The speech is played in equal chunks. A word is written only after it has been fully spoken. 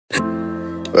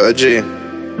Oh, G.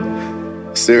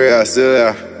 Serious,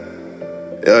 yeah.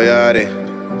 Yo,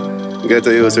 Yardie. Ghetto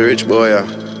youth rich boy, yeah.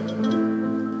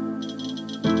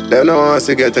 Them no want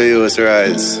to get a youth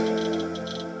rise.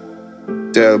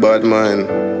 Tell bad man,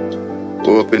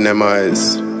 open them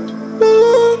eyes.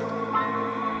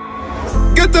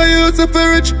 Get a youth of a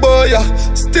rich boy,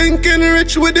 yeah. Stinking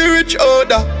rich with the rich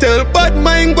odor. Tell bad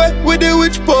mind go with the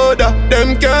witch powder.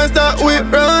 Them can't start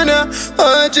with runner.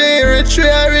 RJ rich, we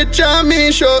are rich and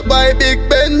me shot by Big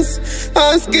Benz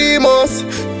and schemos.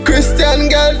 Christian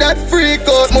girl that freak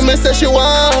out. Mommy say she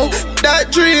want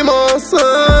that dream house.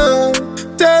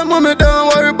 Tell mommy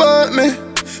don't worry about me.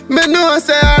 Me know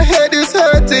say her head is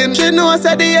hurting. She know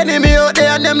say the enemy out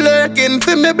there and them lurking.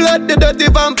 Feel me blood, the dirty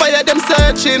vampire them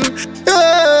searching.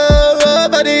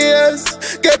 Over the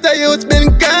years, get a youth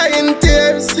been crying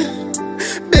tears.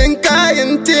 Been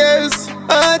crying tears.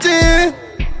 RJ.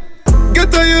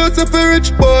 Get a youth of a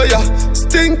rich boy, yeah.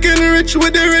 Stinking rich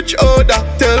with the rich odor.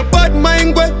 Tell bad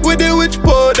mind go with the witch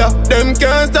powder. Them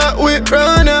can't start with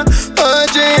runner.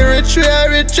 RJ rich, we are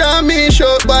rich and me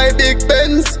shot by Big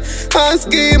Benz and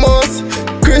schemos.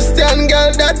 Christian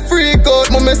girl that freak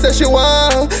out. Mommy say she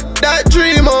want that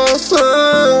dream house.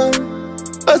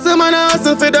 I say man I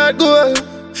hustle for that goal.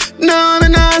 Nah, me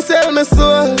nah sell my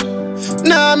soul.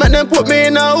 Nah, make them put me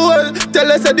in a hole.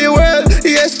 Tell us of the world,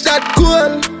 yes that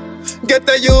cool. Get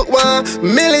a youth want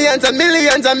millions and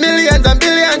millions and millions and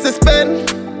billions to spend.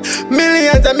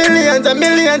 Millions and millions and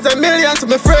millions and millions to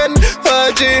my friend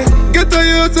RG. Get a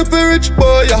youth of a rich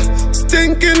boy, yeah.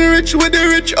 Stinking rich with the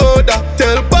rich odor.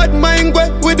 Tell bad mind go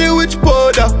with the witch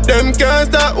powder. Them can't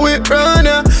start with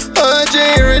runner. RG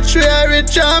rich, we are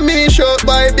rich and me shot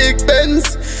by Big Benz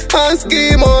and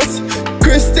schemos.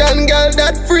 Christian girl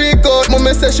that freak out.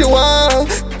 Mommy say she want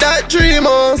that dream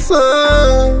house.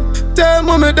 Tell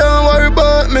mommy don't worry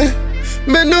about me.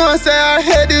 Me know say her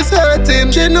head is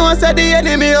hurting. She know say the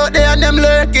enemy out there and them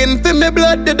lurking. Feel me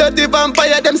blood, the dirty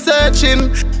vampire them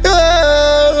searching.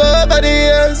 Over the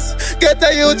years, get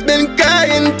a youth been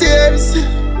crying tears.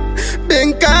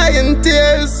 Been crying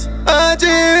tears.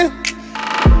 RJ.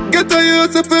 Get a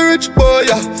youth of a rich boy,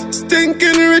 yeah.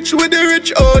 Stinking rich with the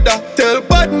rich odor. Tell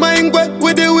bad mind go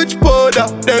with the witch powder.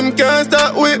 Them can't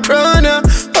start with runner.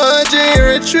 RJ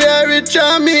rich, we are rich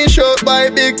and me shot by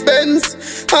Big Benz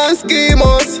and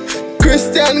schemos.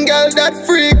 Christian girl that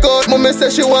freak out. Mommy say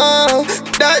she want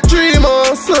that dream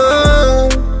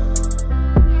house.